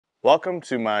Welcome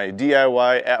to my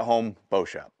DIY at-home bow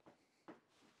shop.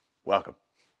 Welcome.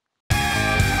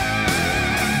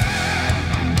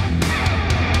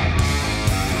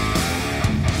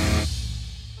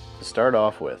 To start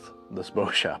off with, this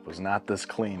bow shop was not this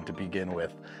clean to begin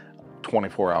with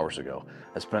 24 hours ago.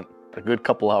 I spent a good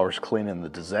couple hours cleaning the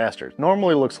disaster. It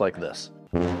normally looks like this.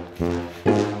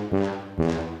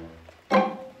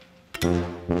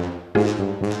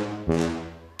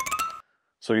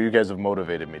 So you guys have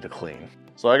motivated me to clean.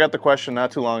 So I got the question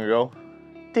not too long ago,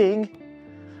 ding,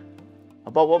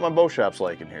 about what my bow shop's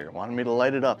like in here. Wanted me to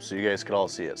light it up so you guys could all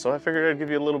see it. So I figured I'd give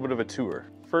you a little bit of a tour.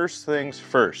 First things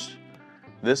first,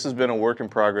 this has been a work in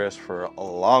progress for a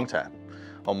long time.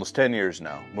 Almost 10 years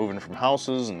now, moving from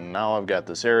houses, and now I've got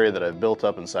this area that I've built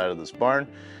up inside of this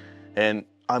barn, and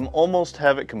I'm almost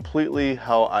have it completely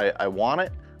how I want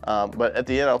it, but at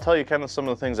the end I'll tell you kind of some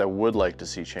of the things I would like to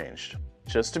see changed.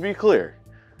 Just to be clear,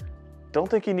 don't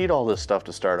think you need all this stuff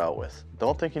to start out with.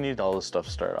 Don't think you need all this stuff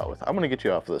to start out with. I'm gonna get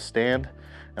you off of the stand,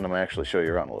 and I'm gonna actually show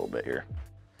you around a little bit here.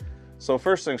 So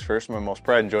first things first, my most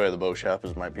pride and joy of the bow shop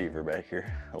is my beaver back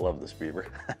here. I love this beaver.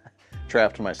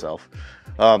 Trapped myself.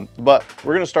 But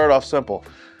we're gonna start off simple.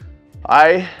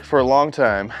 I, for a long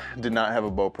time, did not have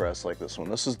a bow press like this one.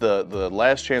 This is the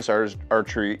Last Chance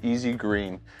Archery Easy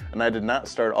Green, and I did not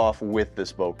start off with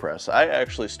this bow press. I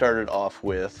actually started off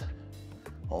with,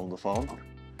 hold the phone,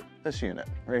 this unit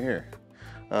right here.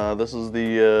 This is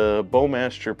the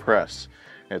Bowmaster press.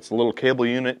 It's a little cable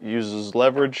unit, uses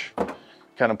leverage,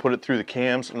 kind of put it through the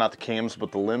cams, not the cams,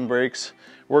 but the limb brakes.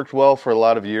 Worked well for a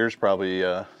lot of years, probably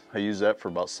I used that for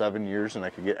about 7 years, and I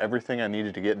could get everything I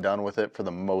needed to get done with it for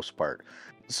the most part.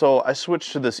 So I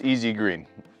switched to this Easy Green.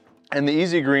 And the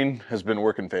Easy Green has been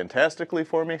working fantastically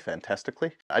for me,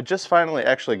 fantastically. I just finally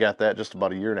actually got that just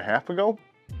about 1.5 years ago,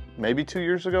 maybe 2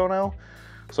 years ago now.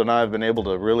 So now I've been able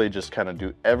to really just kind of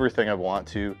do everything I want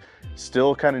to.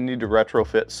 Still kind of need to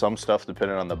retrofit some stuff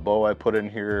depending on the bow I put in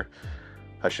here.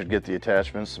 I should get the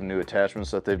attachments, some new attachments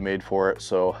that they've made for it.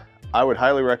 So I would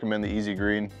highly recommend the Easy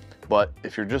Green, but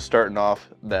if you're just starting off,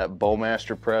 that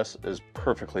Bowmaster press is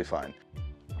perfectly fine.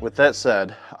 With that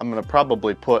said, I'm gonna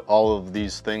probably put all of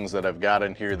these things that I've got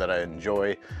in here that I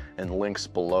enjoy in links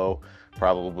below,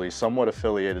 probably somewhat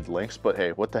affiliated links, but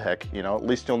hey, what the heck, you know, at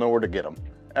least you'll know where to get them.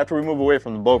 After we move away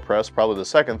from the bow press, probably the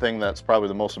second thing that's probably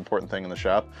the most important thing in the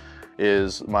shop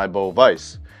is my bow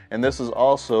vise. And this is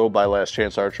also by Last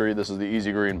Chance Archery. This is the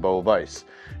Easy Green bow vise.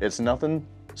 It's nothing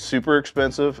super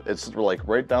expensive. It's like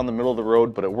right down the middle of the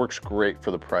road, but it works great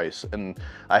for the price. And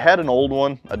I had an old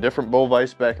one, a different bow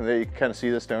vise back in the day. You can kind of see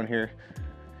this down here.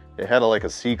 It had like a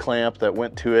C-clamp that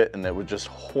went to it, and it was just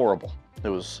horrible.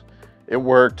 It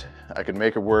worked. I could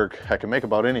make it work. I could make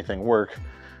about anything work.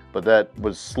 But that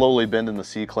was slowly bending the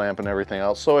C-clamp and everything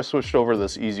else. So I switched over to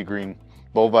this Easy Green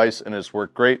bow vise, and it's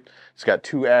worked great. It's got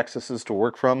 2 axes to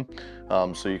work from,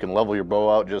 so you can level your bow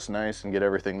out just nice and get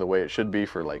everything the way it should be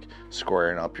for like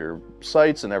squaring up your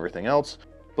sights and everything else.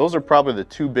 Those are probably the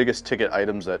 2 biggest ticket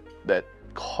items that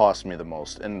cost me the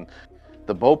most. And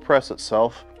the bow press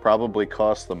itself probably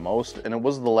cost the most, and it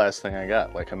was the last thing I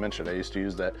got. Like I mentioned, I used to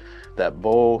use that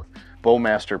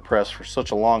Bowmaster press for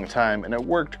such a long time, and it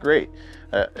worked great.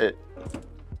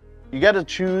 You got to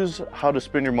choose how to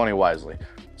spend your money wisely,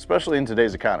 especially in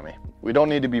today's economy. We don't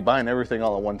need to be buying everything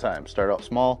all at one time. Start out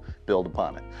small, build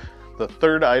upon it. The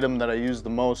third item that I use the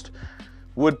most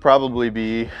would probably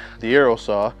be the arrow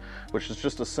saw, which is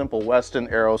just a simple Weston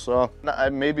arrow saw. I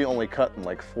may be only cutting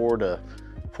like 4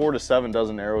 to 7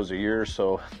 dozen arrows a year,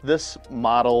 so this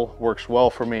model works well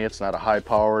for me. It's not a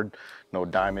high-powered, no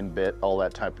diamond bit, all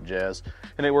that type of jazz,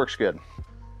 and it works good.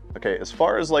 Okay, as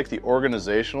far as like the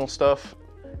organizational stuff,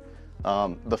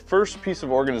 the first piece of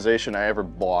organization I ever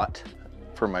bought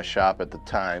for my shop at the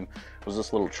time was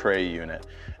this little tray unit.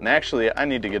 And actually, I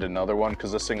need to get another one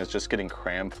because this thing is just getting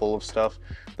crammed full of stuff.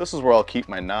 This is where I'll keep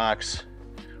my nocks,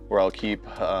 where I'll keep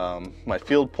my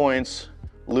field points,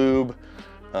 lube,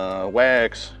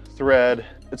 wax, thread.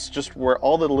 It's just where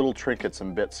all the little trinkets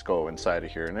and bits go inside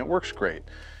of here, and it works great.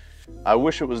 I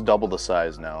wish it was double the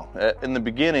size now. In the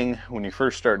beginning, when you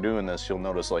first start doing this, you'll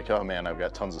notice like, oh man, I've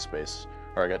got tons of space,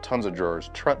 or I got tons of drawers,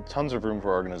 tons of room for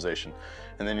organization.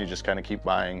 And then you just kind of keep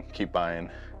buying,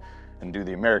 and do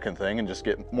the American thing and just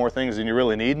get more things than you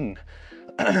really need.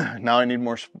 And now I need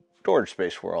more storage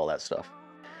space for all that stuff.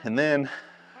 And then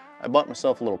I bought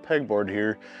myself a little pegboard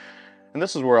here, and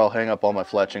this is where I'll hang up all my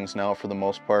fletchings now for the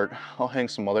most part. I'll hang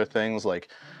some other things like,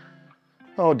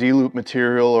 D-loop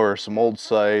material or some old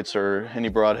sights or any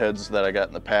broadheads that I got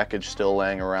in the package still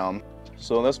laying around.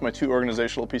 So that's my 2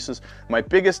 organizational pieces. My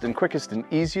biggest and quickest and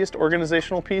easiest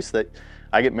organizational piece that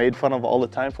I get made fun of all the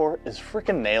time for is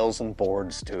freaking nails and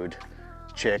boards, dude.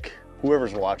 Chick,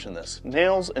 whoever's watching this.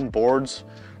 Nails and boards,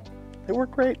 they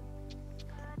work great.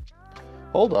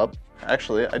 Hold up.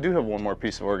 Actually, I do have one more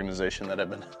piece of organization that I've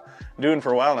been doing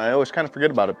for a while, and I always kind of forget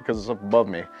about it because it's up above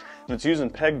me. And it's using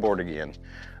pegboard again.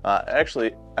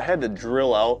 Actually, I had to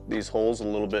drill out these holes a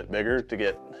little bit bigger to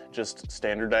get just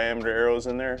standard diameter arrows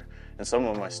in there, and some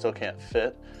of them I still can't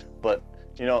fit. But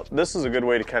you know, this is a good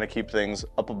way to kind of keep things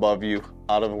up above you,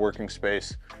 out of a working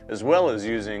space, as well as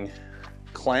using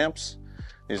clamps.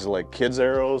 These are like kids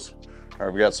arrows, or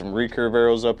I've got some recurve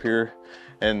arrows up here,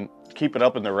 and keep it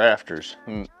up in the rafters.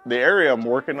 And the area I'm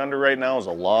working under right now is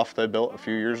a loft I built a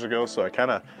few years ago, so I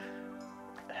kind of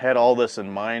had all this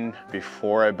in mind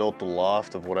before I built the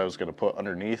loft of what I was going to put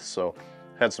underneath, so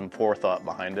had some forethought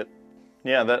behind it.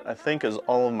 Yeah, that I think is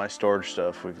all of my storage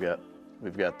stuff. We've got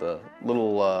the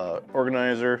little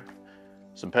organizer,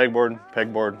 some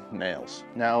pegboard, nails.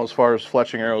 Now, as far as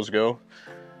fletching arrows go,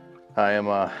 I am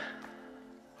a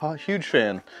huge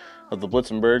fan of the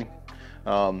Blitzenberg.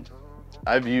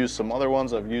 I've used some other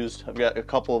ones. I've got a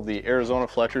couple of the Arizona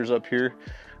Fletchers up here.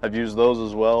 I've used those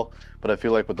as well, but I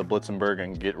feel like with the Blitzenberg I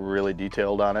can get really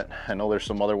detailed on it. I know there's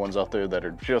some other ones out there that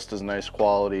are just as nice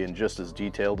quality and just as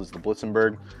detailed as the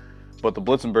Blitzenberg, but the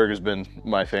Blitzenberg has been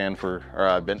my fan for, or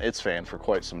I've been its fan for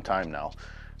quite some time now.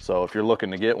 So if you're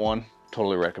looking to get one,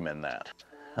 totally recommend that.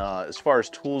 As far as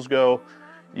tools go,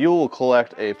 you'll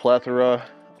collect a plethora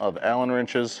of Allen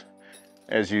wrenches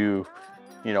as you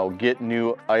get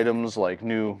new items, like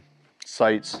new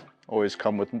sights always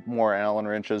come with more Allen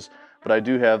wrenches. But I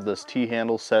do have this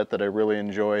T-handle set that I really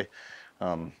enjoy.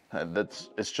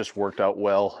 It's just worked out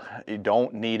well. You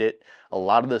don't need it. A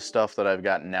lot of this stuff that I've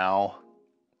got now,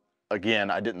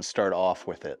 again, I didn't start off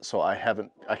with it, so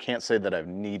I can't say that I've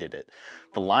needed it.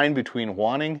 The line between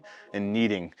wanting and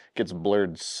needing gets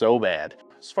blurred so bad.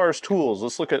 As far as tools,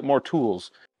 let's look at more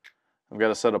tools. I've got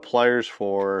a set of pliers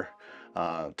for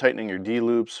tightening your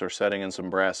D-loops or setting in some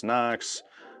brass knocks.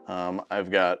 I've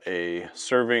got a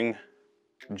serving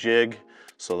jig,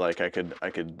 so like I could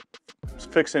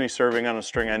fix any serving on a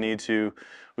string I need to.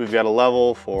 We've got a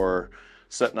level for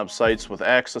setting up sights with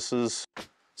axes.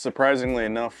 Surprisingly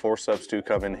enough, forceps do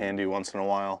come in handy once in a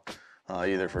while,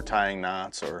 either for tying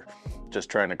knots or just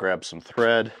trying to grab some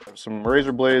thread. Some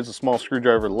razor blades, a small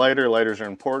screwdriver, lighter. Lighters are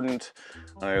important.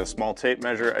 I got a small tape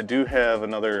measure. I do have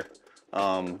another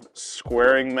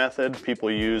squaring method people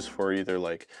use for either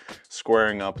like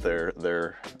squaring up their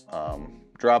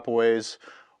dropaways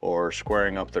or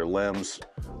squaring up their limbs,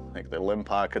 like their limb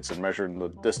pockets, and measuring the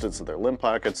distance of their limb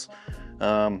pockets.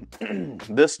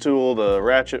 This tool, the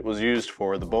ratchet, was used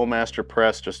for the Bowmaster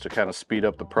press just to kind of speed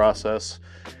up the process.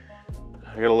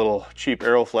 I got a little cheap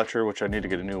arrow fletcher, which I need to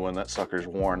get a new one. That sucker's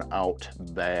worn out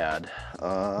bad.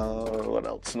 What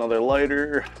else? Another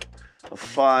lighter, a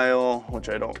file, which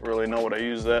I don't really know what I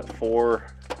use that for.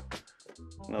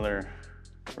 Another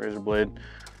razor blade.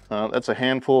 That's a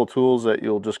handful of tools that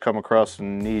you'll just come across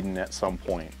needing at some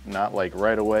point. Not like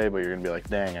right away, but you're gonna be like,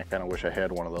 dang, I kind of wish I had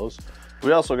one of those.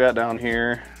 We also got down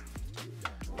here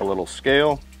a little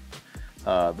scale.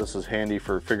 This is handy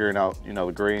for figuring out,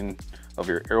 the grain of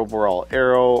your overall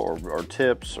arrow or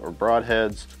tips or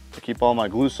broadheads. I keep all my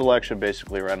glue selection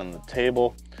basically right on the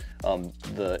table.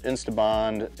 The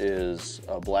Instabond is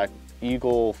a Black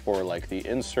Eagle for like the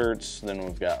inserts. Then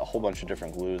we've got a whole bunch of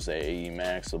different glues, the AE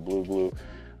Max, the blue glue,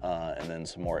 and then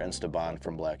some more Instabond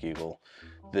from Black Eagle.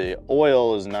 The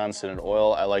oil is non-scented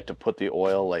oil. I like to put the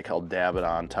oil, like I'll dab it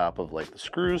on top of like the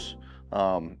screws,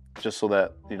 just so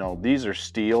that, these are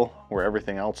steel where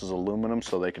everything else is aluminum,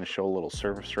 so they can show a little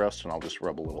surface rust, and I'll just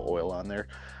rub a little oil on there.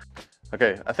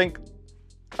 Okay, I think,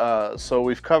 so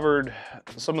we've covered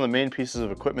some of the main pieces of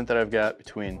equipment that I've got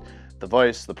between the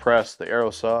vise, the press, the arrow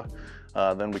saw.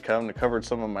 Then we covered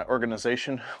some of my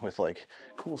organization with like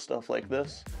cool stuff like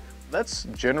this. That's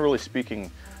generally speaking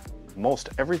most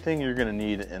everything you're gonna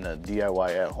need in a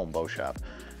DIY at-home bow shop.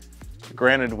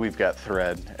 Granted, we've got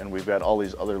thread and we've got all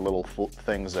these other little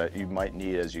things that you might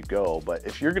need as you go, but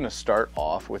if you're gonna start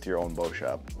off with your own bow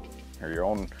shop, or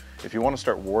if you wanna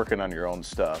start working on your own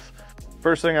stuff,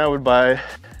 first thing I would buy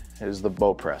is the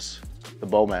bow press. The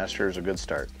Bowmaster is a good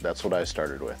start. That's what I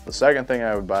started with. The second thing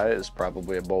I would buy is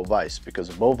probably a bow vise, because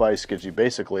a bow vise gives you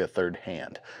basically a third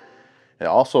hand. And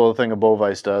also, the thing a bow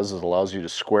vise does is it allows you to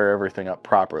square everything up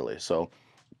properly. So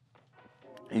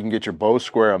you can get your bow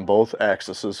square on both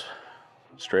axes,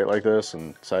 straight like this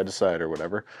and side to side or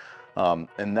whatever.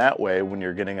 And that way, when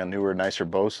you're getting a newer, nicer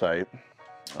bow sight,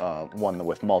 one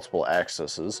with multiple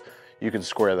axes, you can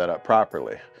square that up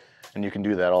properly. and you can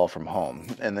do that all from home.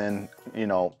 And then, you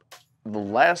know, the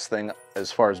last thing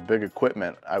as far as big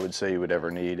equipment I would say you would ever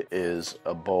need is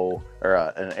a bow or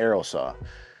an arrow saw.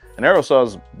 An arrow saw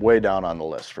is way down on the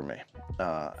list for me.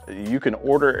 You can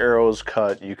order arrows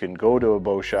cut, you can go to a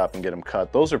bow shop and get them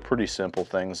cut. Those are pretty simple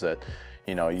things that,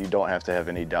 you know, you don't have to have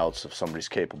any doubts if somebody's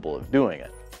capable of doing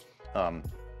it.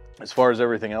 As far as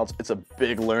everything else, it's a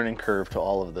big learning curve to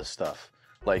all of this stuff.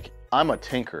 Like, I'm a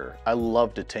tinkerer. I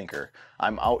love to tinker.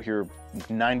 I'm out here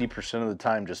 90% of the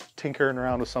time just tinkering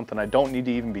around with something I don't need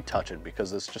to even be touching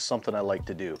because it's just something I like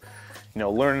to do. You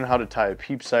know, learning how to tie a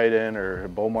peep sight in or a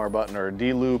Bowmar button or a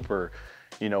D-loop, or,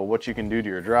 you know, what you can do to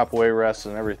your drop away rests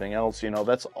and everything else, you know,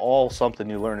 that's all something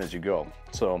you learn as you go.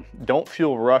 So don't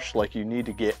feel rushed like you need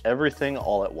to get everything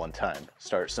all at one time.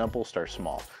 Start simple, start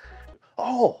small.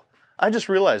 Oh, I just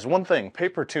realized one thing,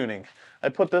 paper tuning. I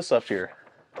put this up here.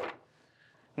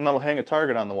 And that'll hang a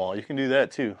target on the wall. You can do that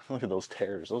too. Look at those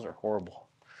tears, those are horrible.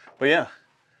 But yeah,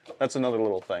 that's another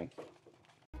little thing.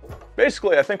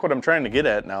 Basically, I think what I'm trying to get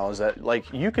at now is that,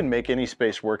 like, you can make any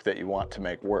space work that you want to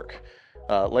make work.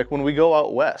 Like when we go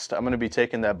out west, I'm gonna be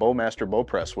taking that Bowmaster bow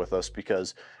press with us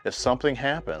because if something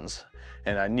happens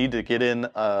and I need to get in,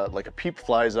 like a peep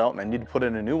flies out and I need to put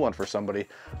in a new one for somebody,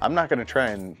 I'm not gonna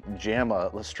try and jam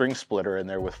a string splitter in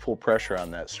there with full pressure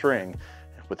on that string,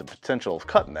 with the potential of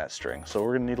cutting that string. So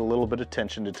we're gonna need a little bit of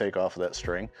tension to take off of that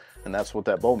string, and that's what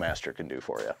that Bowmaster can do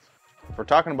for you. If we're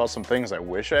talking about some things I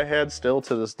wish I had still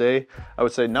to this day, I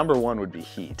would say number one would be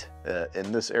heat.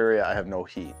 In this area, I have no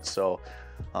heat. So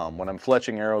when I'm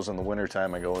fletching arrows in the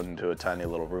wintertime, I go into a tiny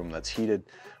little room that's heated,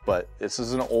 but this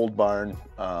is an old barn,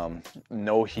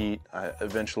 no heat.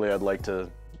 Eventually I'd like to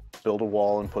build a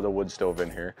wall and put a wood stove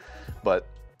in here, but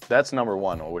that's number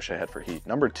one I wish I had for heat.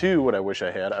 Number two, what I wish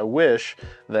I had, I wish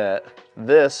that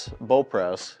this bow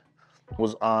press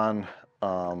was on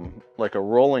like a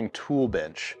rolling tool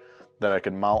bench that I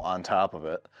could mount on top of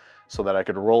it so that I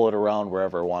could roll it around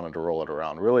wherever I wanted to roll it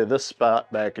around. Really, this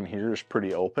spot back in here is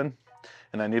pretty open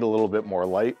and I need a little bit more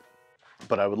light,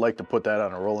 but I would like to put that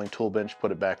on a rolling tool bench,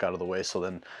 put it back out of the way, so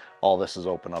then all this is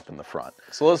open up in the front.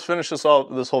 So let's finish this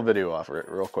whole video off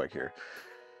real quick here.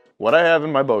 What I have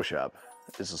in my bow shop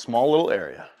is a small little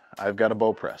area. I've got a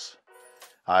bow press.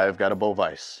 I've got a bow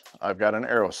vise. I've got an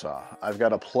arrow saw. I've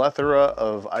got a plethora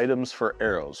of items for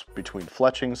arrows between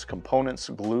fletchings, components,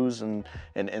 glues, and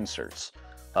inserts.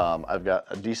 I've got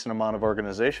a decent amount of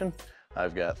organization.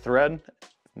 I've got thread,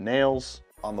 nails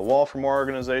on the wall for more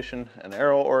organization, an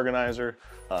arrow organizer,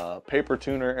 paper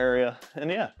tuner area, and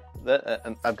yeah,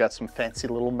 and I've got some fancy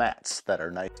little mats that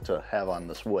are nice to have on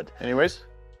this wood. Anyways,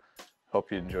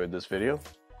 hope you enjoyed this video.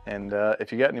 And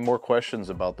if you got any more questions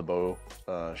about the bow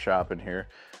shop in here,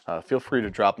 feel free to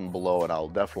drop them below and I'll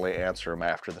definitely answer them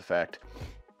after the fact.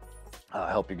 I'll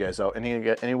help you guys out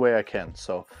any way I can.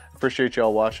 So appreciate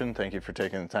y'all watching. Thank you for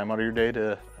taking the time out of your day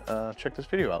to check this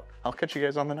video out. I'll catch you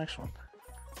guys on the next one.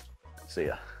 See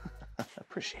ya.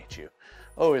 Appreciate you.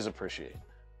 Always appreciate.